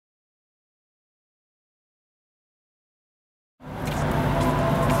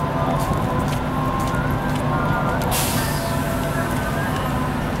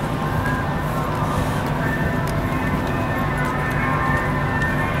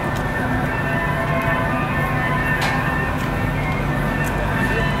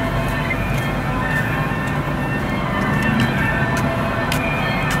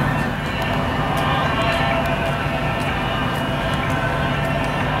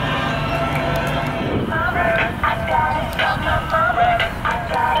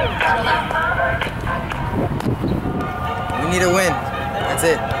need a win. That's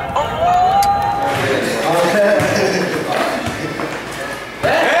it.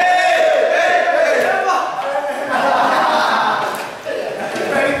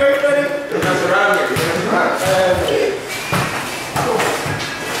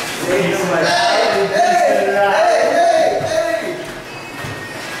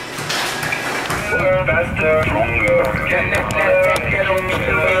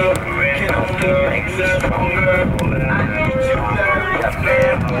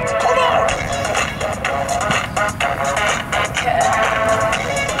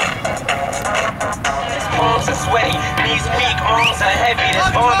 Palms are sweaty, knees weak, arms are heavy.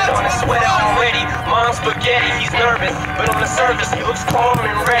 There's vomit on his sweater already. Mom's spaghetti, he's nervous, but on the surface he looks calm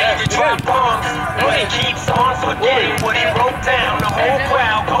and ready to drop bombs. But he keeps on forgetting what he wrote down. The whole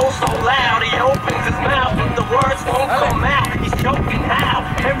crowd goes so loud, he opens his mouth, but the words won't come out. He's choking how?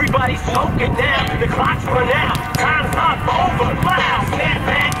 Everybody's choking now. The clock's run out, time's up, over, loud. Snap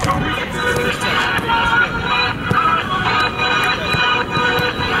back to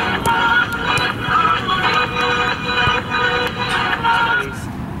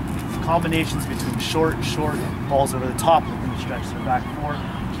combinations between short, balls over the top, looking to stretch their back four.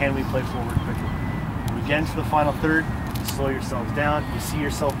 Can we play forward quickly? When you get into the final third, you slow yourselves down. You see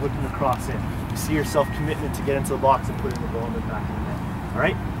yourself whipping the cross in. You see yourself commitment to get into the box and putting the ball in the back of the net. All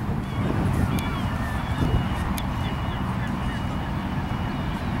right?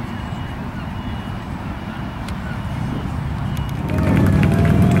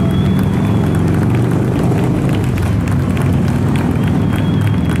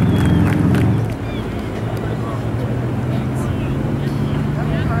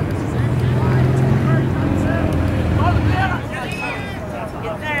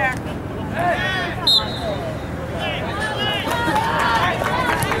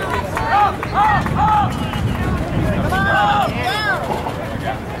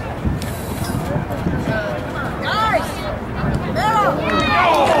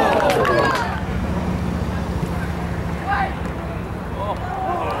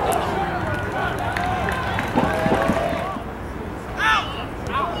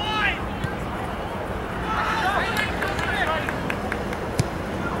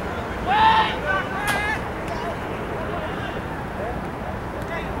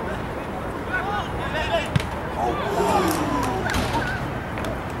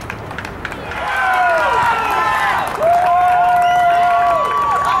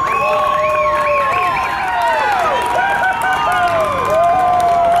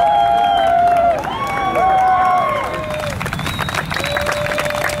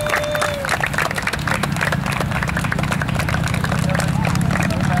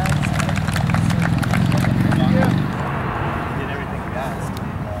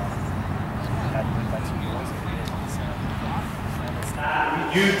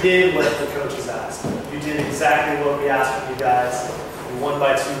 You did what the coaches asked. You did exactly what we asked from you guys. We won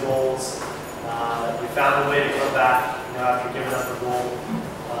by 2 goals. We found a way to come back, after giving up a goal.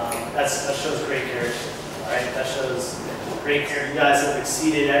 That shows great character. All right, that shows great character. You guys have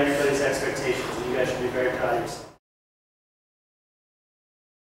exceeded everybody's expectations, and you guys should be very proud of yourself.